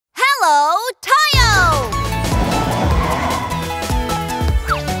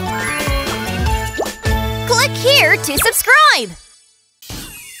to subscribe!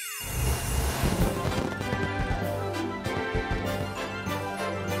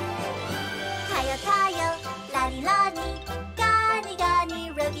 Tayo tayo, Lani Lani, Gani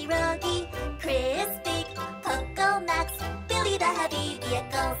Gani, Rogi Rogi, Chris Big Poco Max, Billy the Heavy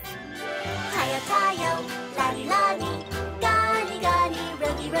Vehicle. Tayo tayo, Lani Lani, Gani Gani,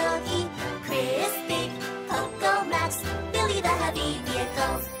 Rogi Rogi, Chris Big Poco Max, Billy the Heavy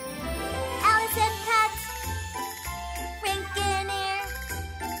Vehicle. Alice and Pat, Rankin Air,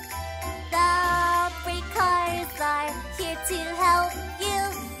 the brake cars are here to help you.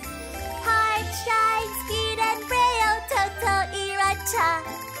 Hard shine, speed and braille, Toto Iracha,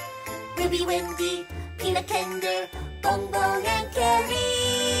 Rubby Windy, Peanut Kender, Bongbong and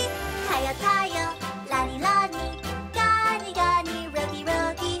Carry. Tayo tayo, Lani Lani, Gani Gani, Rogi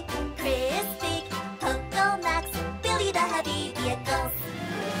Rogi, Chris Big Poco Max, Billy the Heavy Vehicle.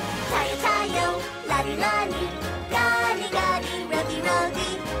 Tayo tayo, Lani Lani, Gani Gani, Rogi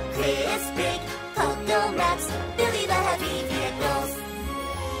Rogi, Chris Big Poco Max, Billy the Heavy Vehicles.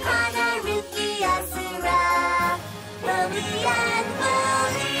 Hana, Asura, Rogi and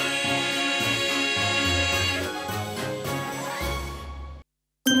Rogi.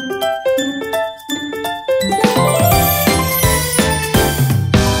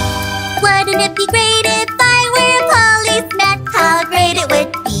 Wouldn't it be great if I were a policeman? How great it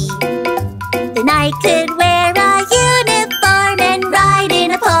would be. Then I could wear a uniform and ride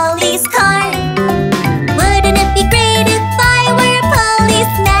in a police car. Wouldn't it be great if I were a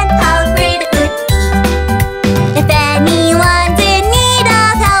policeman? How great it would be. If anyone's in need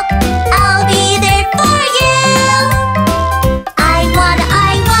of help, I'll be there for you. I want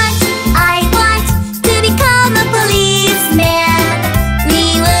to become a policeman. We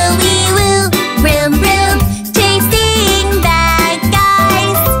will, vroom vroom, chasing bad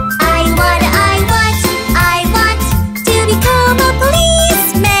guys. I want to become a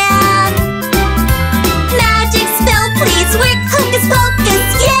policeman. Magic spell, please work, hocus pocus,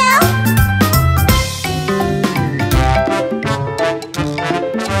 yeah.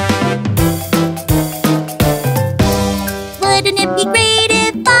 Wouldn't it be great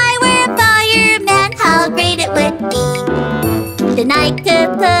if I were a fireman? How great it would be. Then I could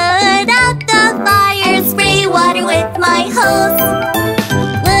put out the fire, spray water with my hose.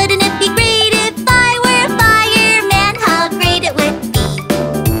 Wouldn't it be great if I were a fireman? How great it would be.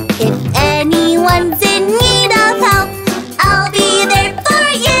 If anyone's in need of help, I'll be there for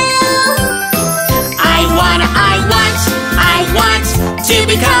you. I want to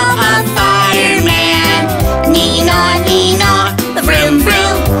become a fireman. Nina, vroom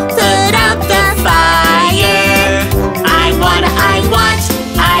vroom, put out the fire. I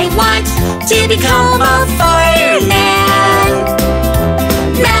want to become a fireman.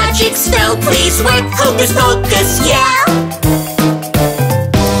 Magic spell, please work, hocus pocus, yeah.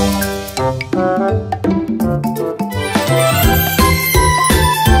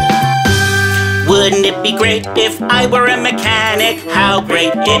 Wouldn't it be great if I were a mechanic? How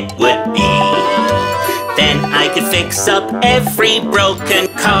great it would be. Then I could fix up every broken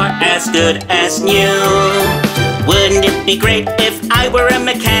car as good as new. Wouldn't it be great if I were a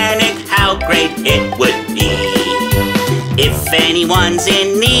mechanic? How great it would be. If anyone's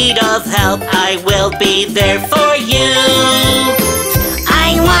in need of help, I will be there for you.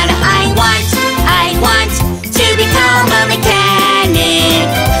 I want to become a mechanic.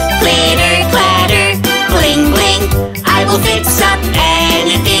 Glitter, clatter, bling, bling, I will fix up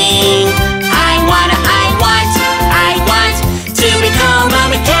anything. I want to become a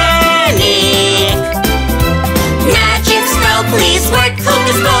mechanic. Magic spell, please work,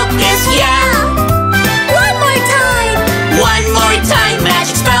 hocus pocus, yeah. One more time,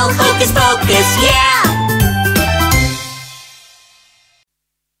 magic spell, hocus pocus, yeah.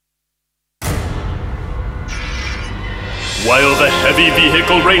 While the heavy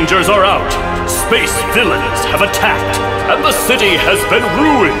vehicle rangers are out, space villains have attacked, and the city has been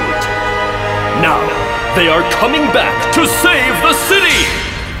ruined. Now, they are coming back to save the city!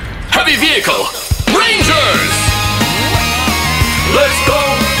 Heavy vehicle rangers! Let's go!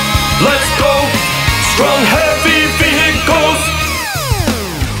 Strong heavy vehicles!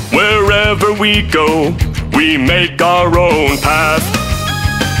 Wherever we go, we make our own path.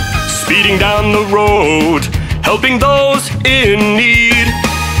 Speeding down the road, helping those in need.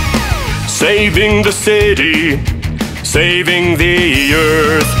 Saving the city, saving the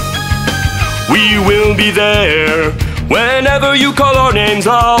earth. We will be there whenever you call our names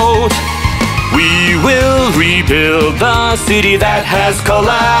out. We will rebuild the city that has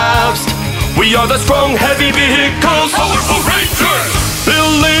collapsed. We are the strong, heavy vehicles, powerful rangers.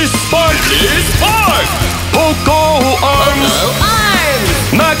 Billy Sparky Spark! Poco arms.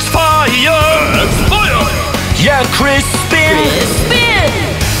 Max fire. Max fire. Yeah, Chris spin.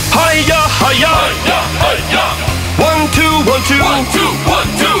 Hiya, hiya. Hiya. 1, 2, 1, 2. 1, 2, 1,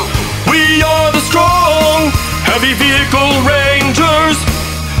 2. We are the strong heavy vehicle rangers.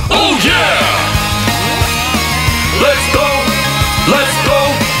 Oh yeah! Let's go, let's go.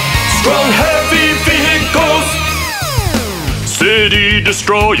 Strong heavy vehicles. City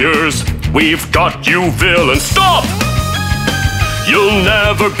destroyers, we've got you villains. Stop! You'll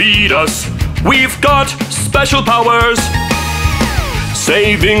never beat us. We've got special powers.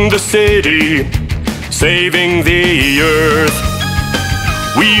 Saving the city, saving the earth.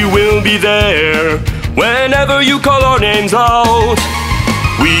 We will be there whenever you call our names out.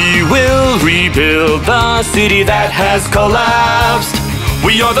 We will rebuild the city that has collapsed.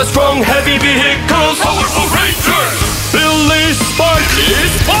 We are the strong heavy vehicles. Powerful Rangers. Billy Spark.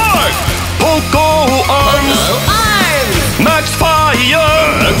 Poco arms. Max fire.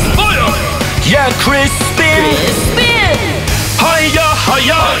 Max fire. Yeah, Chris spin. Hiya,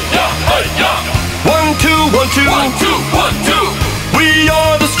 hiya. Hiya, hiya. 1, 2, 1, 2. 1, 2, 1, 2. We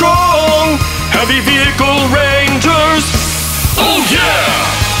are the strong heavy vehicle rangers. Oh yeah!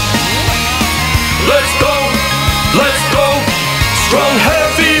 Let's go, let's go. Strong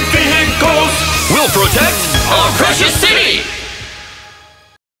heavy vehicles will protect our precious city.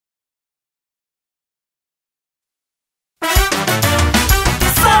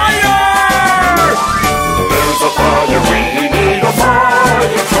 Fire! There's a fire, we need a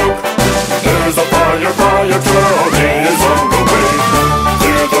fire truck. There's a fire truck, it is on the way.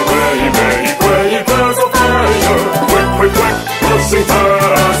 Clear the way, make way, there's a fire. Quick, quick, quick, rushing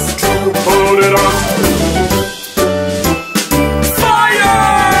fast to put it out.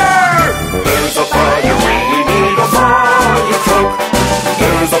 Fire! There's a fire, we need a fire truck.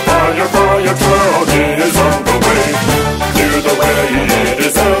 There's a fire truck, it is on the way. Clear the way, it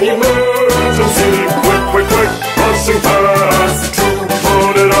is an emergency. Quick, quick, quick, rushing fast to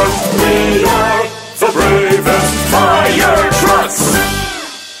put it out. We are the bravest fire trucks!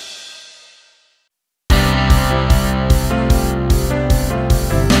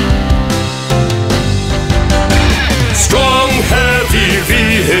 Strong heavy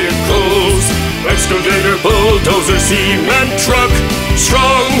vehicles, excavator, bulldozer, cement truck.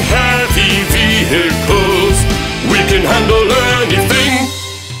 Strong heavy vehicles, we can handle anything.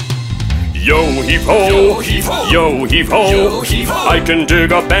 Yo heave ho, yo heave ho, I can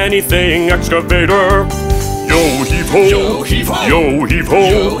dig up anything, excavator. Yo heave ho, yo heave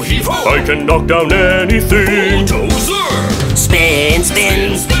ho, I can knock down anything. Spin,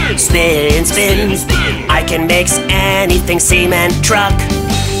 spin, spin, spin, I can mix anything, cement truck.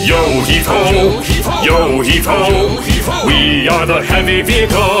 Yo heave ho, yo heave ho, we are the heavy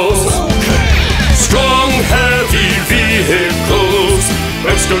vehicles. Strong heavy vehicles,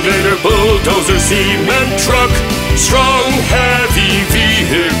 excavator, bulldozer, cement truck. Strong heavy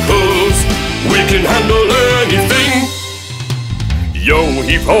vehicles, we can handle anything. Yo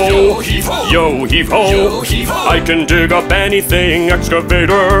heave ho, yo heave ho, I can dig up anything,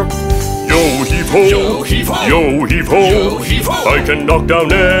 excavator. Yo heave ho, yo heave ho, I can knock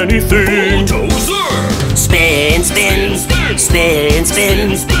down anything. Spin, spin, spin,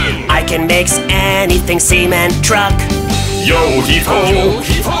 spin, I can mix anything, cement truck. Yo heave ho,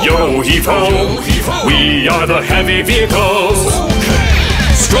 yo heave ho, we are the heavy vehicles.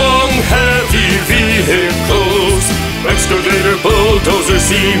 Strong heavy vehicles, excavator, bulldozer,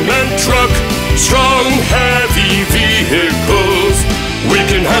 cement truck. Strong heavy vehicles, we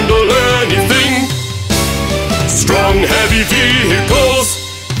can handle anything. Strong heavy vehicles,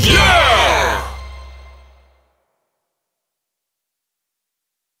 yeah!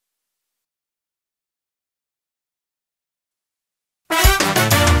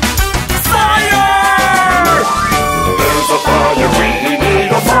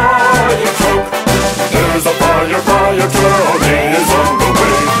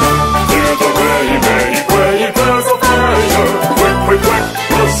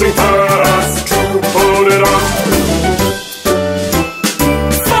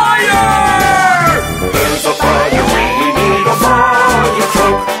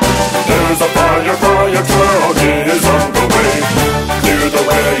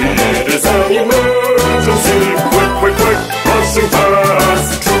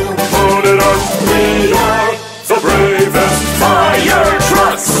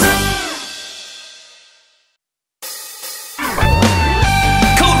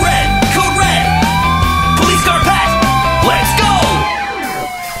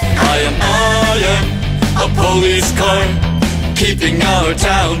 keeping our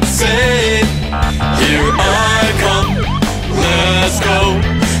town safe. Here I come, let's go.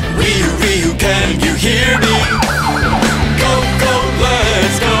 Ryu, Ryu, can you hear me? Go, go,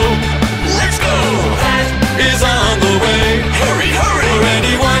 let's go. Let's go. That is on the way. Hurry, hurry. For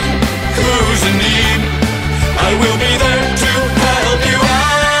anyone who's in need, I will be there to help you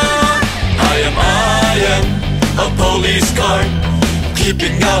out. I am a police car,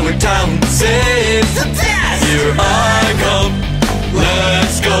 keeping our town safe. Here I come,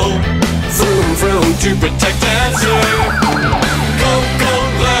 let's go. Vroom, vroom, to protect and serve. Go, go,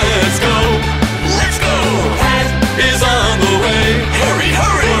 let's go. Let's go. That is on the way. Hurry,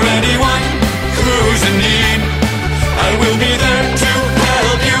 hurry. For anyone who's in need, I will be there to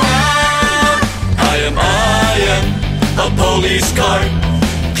help you out. I am a police car,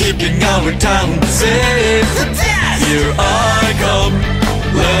 keeping our town safe. Here I come,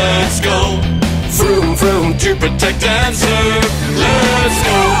 let's go. Vroom, vroom, to protect and serve. Let's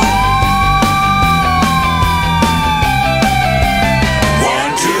go.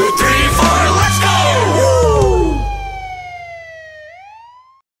 1, 2, 3, 4, let's go. Woo!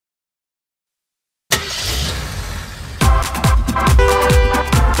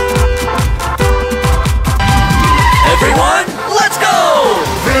 Everyone, let's go.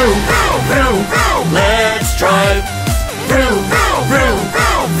 Vroom, vroom, vroom, vroom. Let's drive. Vroom, vroom, vroom,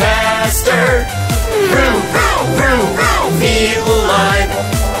 vroom. Faster. Vroom, vroom, vroom, vroom. Feel alive.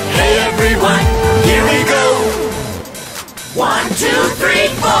 Hey everyone, here we go. 1, 2, 3,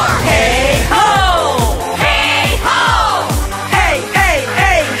 4. Hey ho! Hey ho! Hey, hey,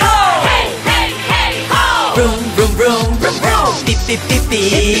 hey ho! Hey, hey, hey ho! Vroom, vroom, vroom, vroom, vroom. Beep, beep, beep,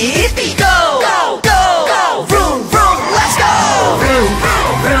 beep, beep. Go! Go, go, go! Vroom, vroom, let's go! Vroom,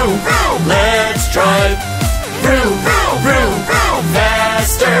 vroom, vroom, vroom. Let's drive. Vroom, vroom, vroom, vroom.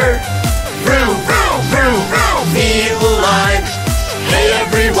 Faster. Vroom, vroom, vroom, vroom. Feel alive. Hey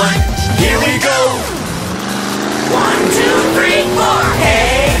everyone, here we go. 1, 2, 3, 4.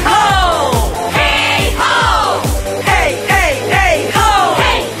 Hey ho! Hey ho! Hey, hey, hey ho!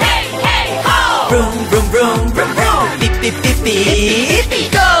 Hey, hey, hey ho! Vroom, vroom, vroom, vroom, vroom. Beep, beep, beep, beep,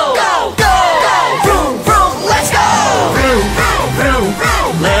 beep. Go! Go, go, go! Vroom, vroom, let's go! Vroom, vroom, vroom,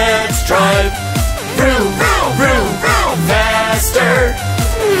 vroom. Let's drive. Vroom, vroom, vroom, vroom. Faster.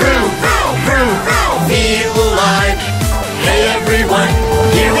 Vroom, vroom, vroom, vroom. Feel alive. Hey everyone,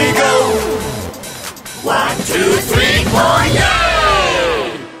 here we go. 1, 2, 3, 4,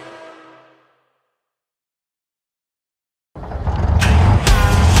 yay!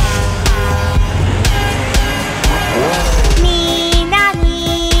 Nina,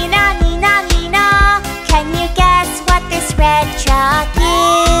 Nina, Nina, Nina. Can you guess what this red truck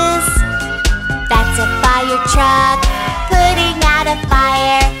is? That's a fire truck, putting out a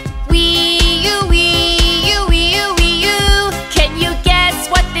fire. Wee-oo, wee-oo, wee-oo, wee-oo. Can you guess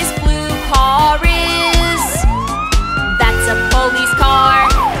what this blue car is? That's a police car,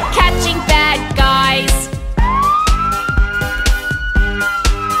 catching bad guys.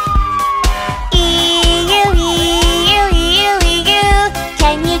 Ee-oo, ee-oo, ee-oo, ee-oo.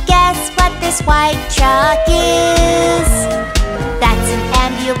 Can you guess what this white truck is? That's an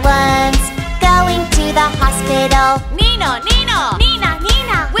ambulance, going to the hospital. Nina, Nina, Nina,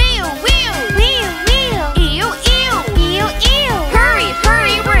 Nina. Wee-oo, wee-oo, wee-oo, wee-oo. Ee-oo, ee-oo, ee-oo, ee-oo. Hurry,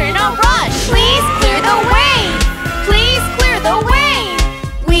 hurry, we're in a rush. Please clear the way. Please clear the way.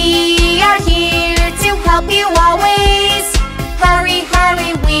 We are here to help you always. Hurry,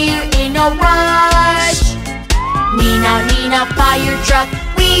 hurry, we're in a rush. Nina, Nina, fire truck.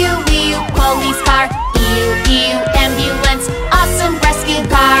 Wee-oo, wee-oo, police car. Ee-oo, ee-oo, ambulance. Awesome rescue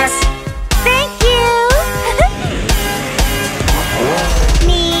cars. Thank you.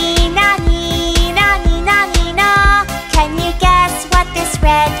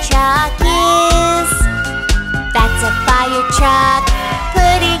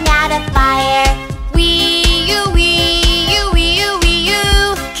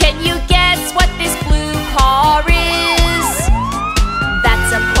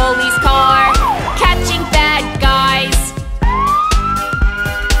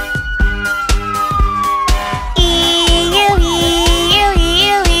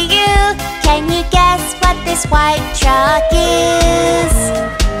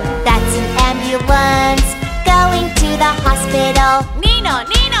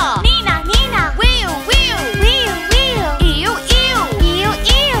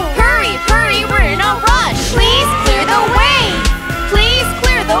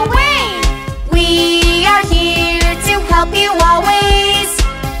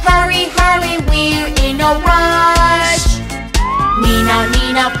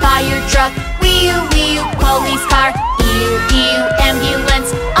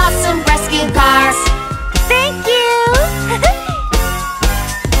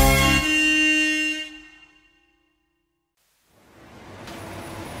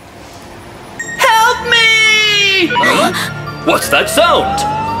 Windy? What's that sound?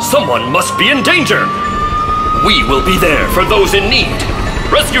 Someone must be in danger. We will be there for those in need.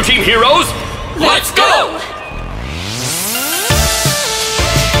 Rescue team heroes, let's go!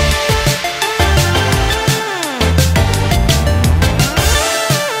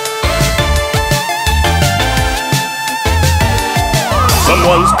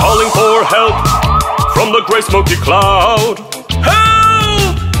 Someone's calling for help from the gray smoky cloud.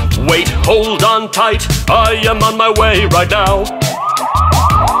 Help! Wait, hold on tight, I am on my way right now.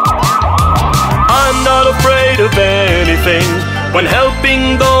 I'm not afraid of anything when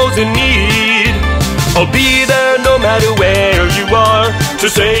helping those in need. I'll be there no matter where you are to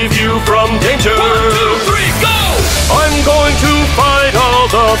save you from danger. 1, 2, 3, go! I'm going to fight all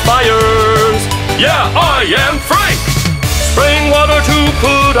the fires. Yeah, I am Frank! Spraying water to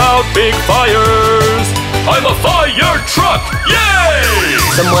put out big fires. I'm a fire truck, yay!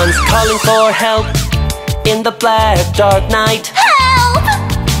 Someone's calling for help in the black dark night.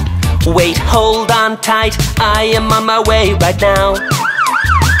 Help! Wait, hold on tight, I am on my way right now.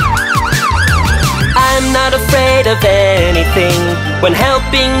 I'm not afraid of anything when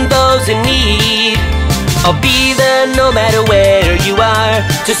helping those in need. I'll be there no matter where you are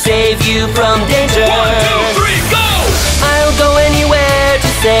to save you from danger. 1, 2, 3, go! I'll go anywhere to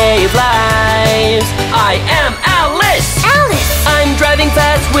save lives. I am Alice. Alice! I'm driving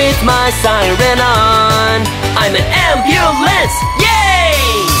fast with my siren on. I'm an ambulance. Yay!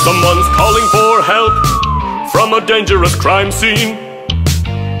 Someone's calling for help from a dangerous crime scene.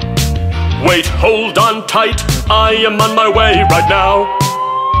 Wait, hold on tight, I am on my way right now.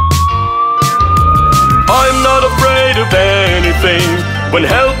 I'm not afraid of anything when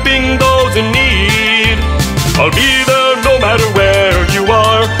helping those in need. I'll be there no matter where you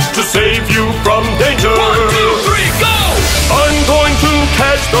are to save you from danger. 1, 2, 3, go! I'm going to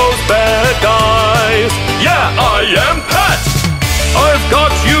catch those bad guys. Yeah, I am Pat. I've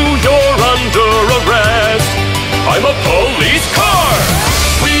got you, you're under arrest. I'm a police car.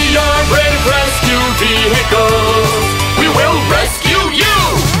 We are brave rescue vehicles. We will rescue you.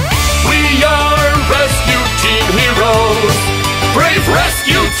 We are rescue team heroes. Brave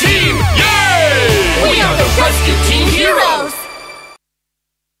rescue team, yay! We are the rescue team heroes!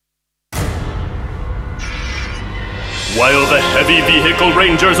 While the heavy vehicle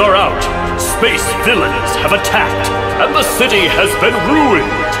rangers are out, space villains have attacked, and the city has been ruined.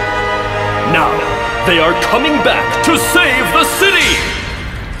 Now, they are coming back to save the city!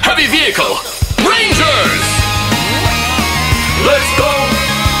 Heavy vehicle rangers! Let's go!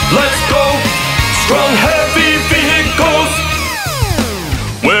 Let's go! Strong heavy vehicles!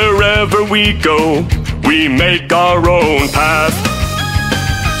 Wherever we go, we make our own path.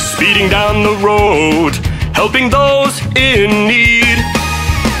 Speeding down the road, helping those in need.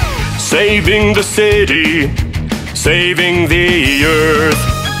 Saving the city, saving the earth.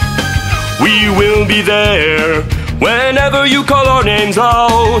 We will be there whenever you call our names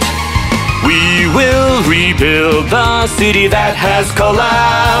out. We will rebuild the city that has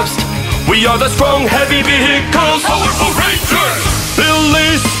collapsed. We are the strong heavy vehicles, powerful rangers.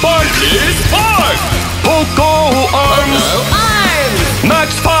 Billy Sparky Spark, Poco Arms,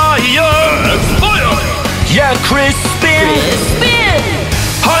 Max Fire, yeah, Chris Spin,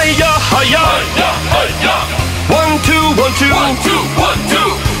 Hiya, hiya, 1, 2, 1, 2, 1, 2, 1,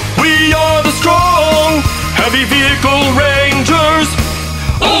 2. We are the strong heavy vehicle rangers.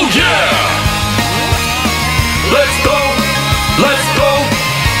 Oh yeah! Let's go, let's go,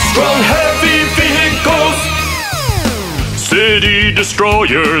 strong heavy vehicles. City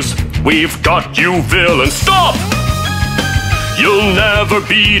destroyers, we've got you villains. Stop! You'll never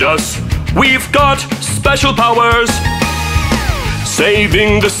beat us. We've got special powers.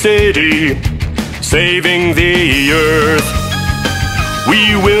 Saving the city, saving the earth.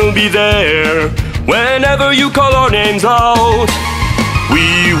 We will be there whenever you call our names out.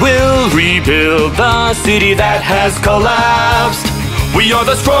 We will rebuild the city that has collapsed. We are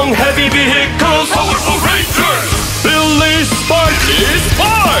the strong heavy vehicles, powerful rangers. Billy Sparky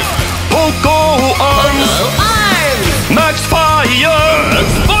Spark, Poco Arms, Max Fire,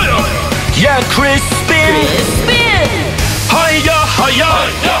 yeah, Chris Spin, Hiya, hiya,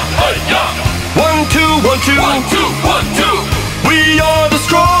 1, 2, 1, 2, 1, 2. We are the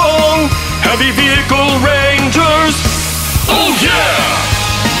strong heavy vehicle rangers. Oh yeah!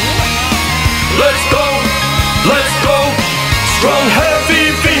 Let's go, let's go, strong heavy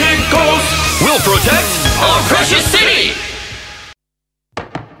vehicles. We'll protect our precious city.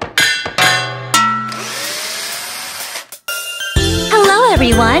 Hello,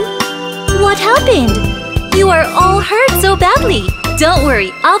 everyone! What happened? You are all hurt so badly. Don't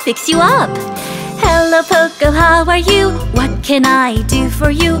worry, I'll fix you up. Hello Poco, how are you? What can I do for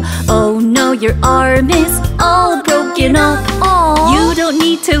you? Oh no, your arm is all broken up. Aww. You don't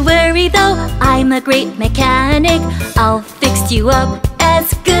need to worry though, I'm a great mechanic. I'll fix you up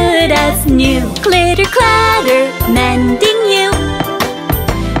as good as new. Clitter clatter, mending you,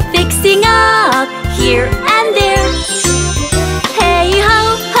 fixing up here and there. Hey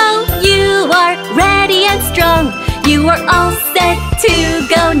ho ho, you are ready and strong. You are all set to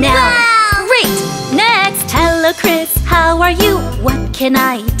go now. Wow. Great! Next! Hello Chris, how are you? What can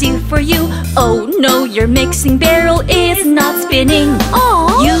I do for you? Oh no, your mixing barrel is not spinning.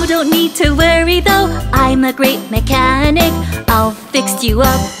 Aww. You don't need to worry though, I'm a great mechanic. I'll fix you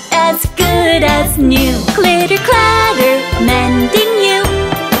up as good as new. Clitter clatter, mending you,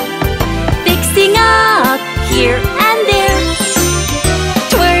 fixing up here and there.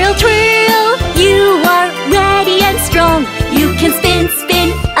 Twirl twirl, you are ready and strong. You can spin, spin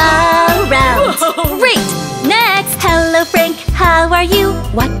around. Whoa. Great! Next! Hello Frank, how are you?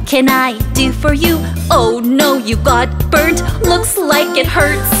 What can I do for you? Oh no, you got burnt. Looks like it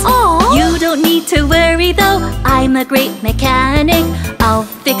hurts. Aww. You don't need to worry though, I'm a great mechanic. I'll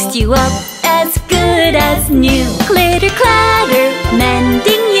fix you up as good as new. Clitter clatter,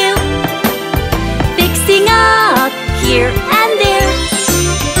 mending you, fixing up here and there.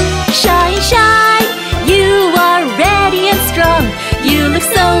 Shine, shine, you are ready and strong. You look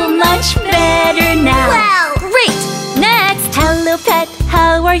so much better now. Wow! Great! Next! Hello pet,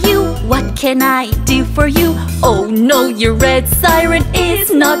 how are you? What can I do for you? Oh no, your red siren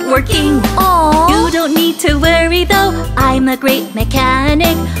is not working. Aww. You don't need to worry though, I'm a great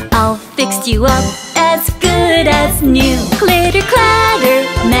mechanic. I'll fix you up as good as new. Clitter clatter,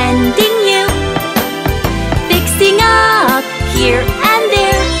 mending you, fixing up here and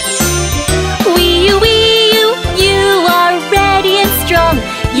there. Wee you, you are ready and strong.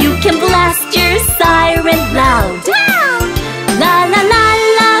 You can blast your siren loud. Wow! La la la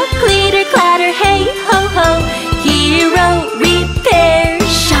la, clitter clatter, hey ho ho. Hero Repair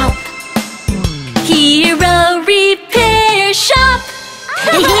Shop. Hero Repair Shop.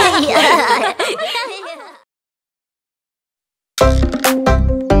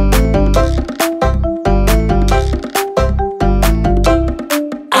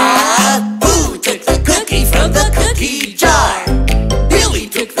 Who took the cookie from the cookie jar? Billy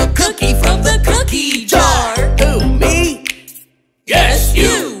took the cookie from the cookie jar. Who, me? Yes,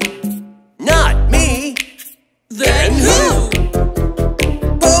 you. Not me. Then who?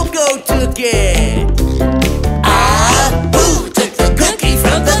 Poco took it. Who took the cookie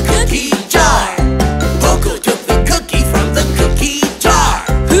from the cookie jar? Poco took the cookie from the cookie jar.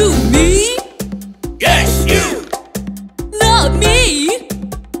 Who, me? Yes, you. Not me.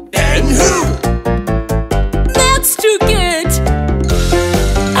 Then who? Max took it.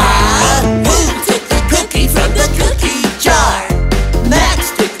 Who took the cookie from the cookie jar?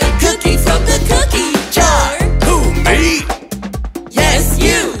 Max took the cookie from the cookie jar. Who, me? Yes,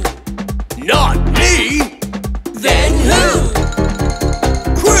 you. Not me. Then who?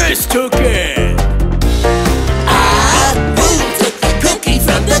 Chris took it. Who took the cookie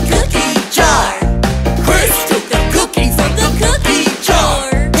from the cookie jar? Chris took the cookie from the cookie jar.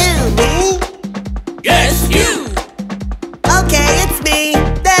 Who, me? Yes, you. Okay, it's me.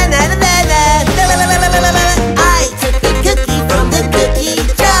 I took the cookie from the cookie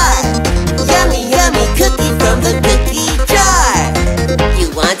jar. Yummy, yummy cookie from the cookie jar. You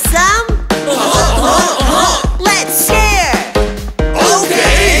want some? Let's share.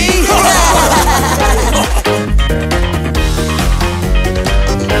 Okay.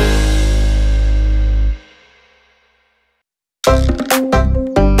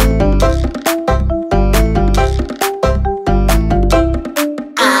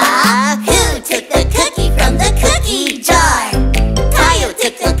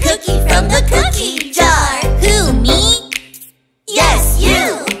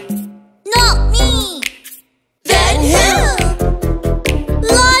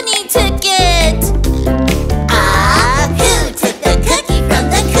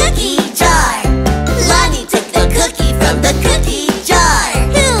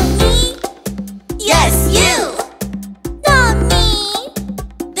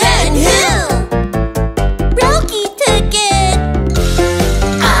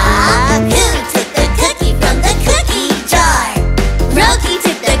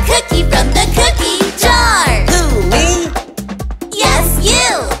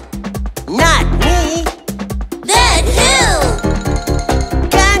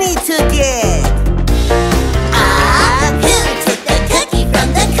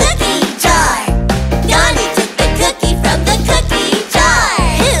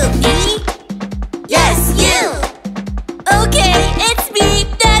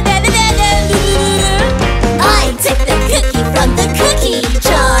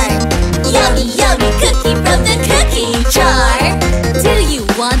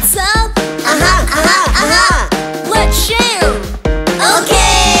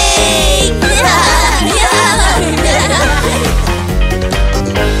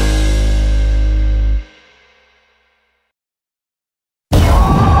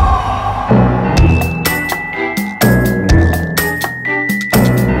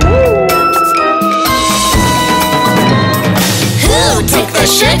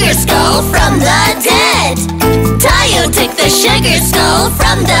 sugar skull from the dead. Tayo took the sugar skull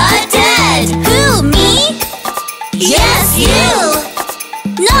from the dead. Who, me? Yes, you.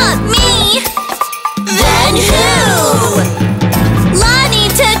 Not me. Then who? Lani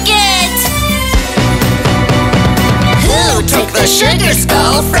took it. Who took the sugar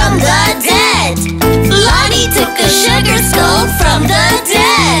skull from the dead? Lani took the sugar skull from the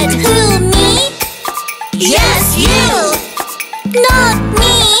dead. Who, me? Yes, you. Not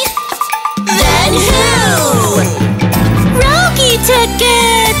me. Then who? Rogi took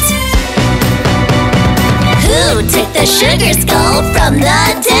it. Who took the sugar skull from the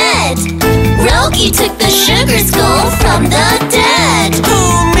dead? Rogi took the sugar skull from the dead. Who,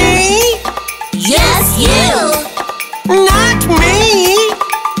 me? Yes, you. Not me.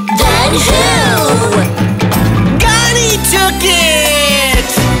 Then who? Gani took it.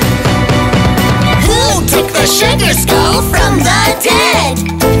 Who took the sugar skull from the dead?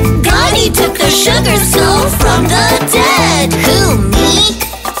 Gani took the sugar skull from the dead. Who, me?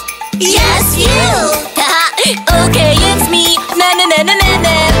 Yes, you. Okay, it's me. Na na na na na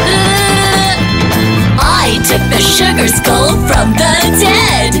na. I took the sugar skull from the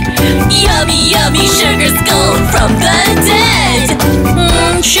dead. Yummy, yummy sugar skull from the dead.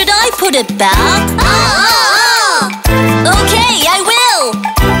 Should I put it back? Okay, I will.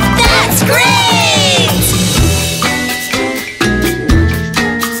 That's great.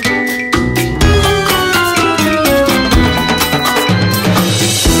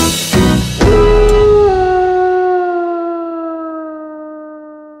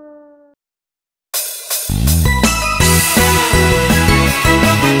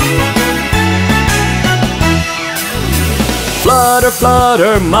 Flutter,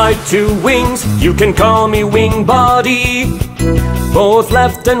 flutter, my two wings, you can call me wing body. Both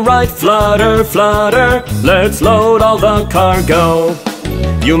left and right, flutter, flutter, let's load all the cargo.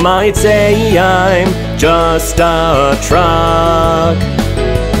 You might say I'm just a truck,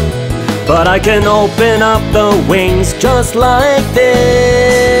 but I can open up the wings just like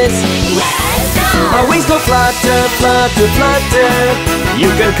this. My wings go flutter, flutter, flutter, you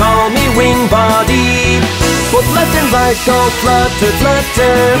can call me wing body. Both left and right go flutter,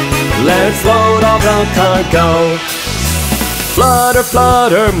 flutter, let's load all the cargo. Flutter,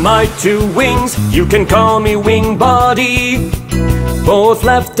 flutter, my two wings, you can call me wing body. Both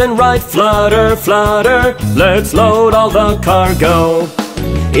left and right flutter, flutter, let's load all the cargo.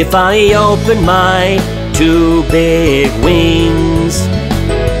 If I open my two big wings,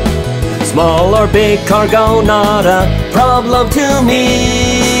 small or big cargo, not a problem to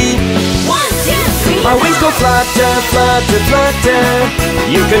me. My wings go flutter, flutter, flutter,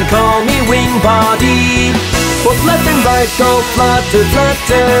 you can call me wing body. Both left and right go flutter,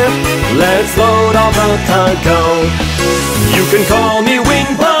 flutter, let's load all the cargo. You can call me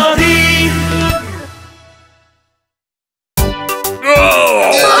wing body.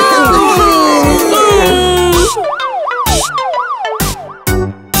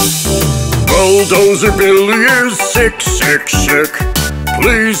 Bulldozer Billy is sick, sick, sick.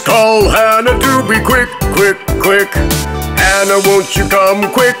 Please call Hana to be quick, quick, quick. Hana, won't you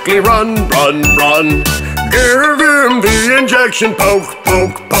come quickly, run, run, run. Give him the injection, poke,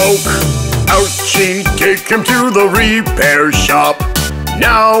 poke, poke. Ouchie, take him to the repair shop.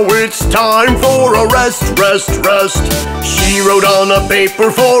 Now it's time for a rest, rest, rest. She wrote on a paper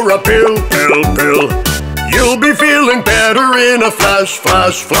for a pill, pill, pill. You'll be feeling better in a flash,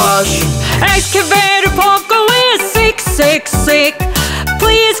 flash, flash. Excavator Poco is sick, sick, sick.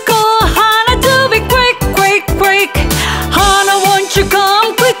 Please call Hana to be quick, quick, quick. Hana, won't you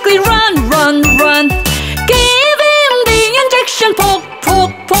come quickly, run, run, run. Give him the injection, poke,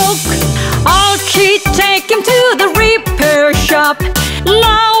 poke, poke. Ouchie, take him to the repair shop.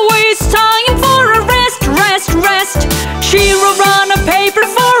 Now it's time for a rest, rest, rest. She will run a paper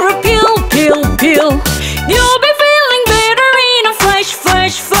for a pill, pill, pill. You'll be feeling better in a flash,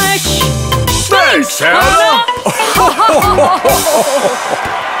 flash, flash. Thanks, Hana!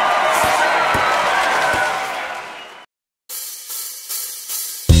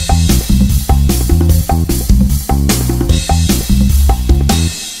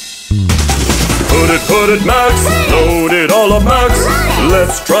 Put it, Max, load it all up, Max.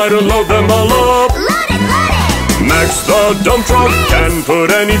 Let's try to load them all up. Max the dump truck can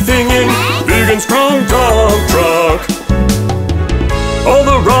put anything in. Big and strong dump truck. All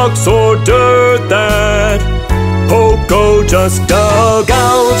the rocks or dirt that Poco just dug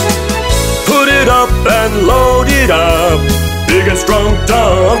out, put it up and load it up. Big and strong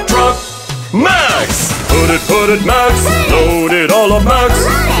dump truck. Max! Put it, Max. Load it all up, Max.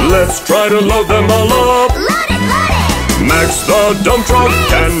 Let's try to load them all up. Max the dump truck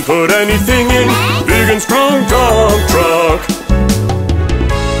can put anything in. Big and strong dump truck.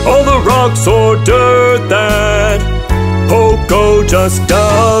 All the rocks or dirt that Poco just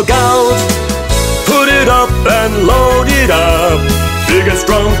dug out, put it up and load it up. Big and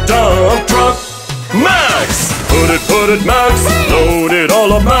strong dump truck. Max! Put it, Max. Load it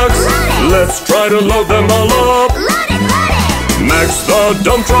all up, Max. Let's try to load them all up. Max the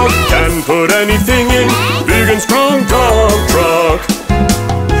dump truck can put anything in. Big and strong dump truck.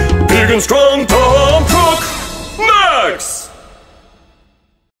 Big and strong dump truck. Max!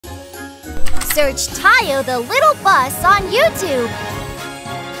 Search Tayo the Little Bus on YouTube.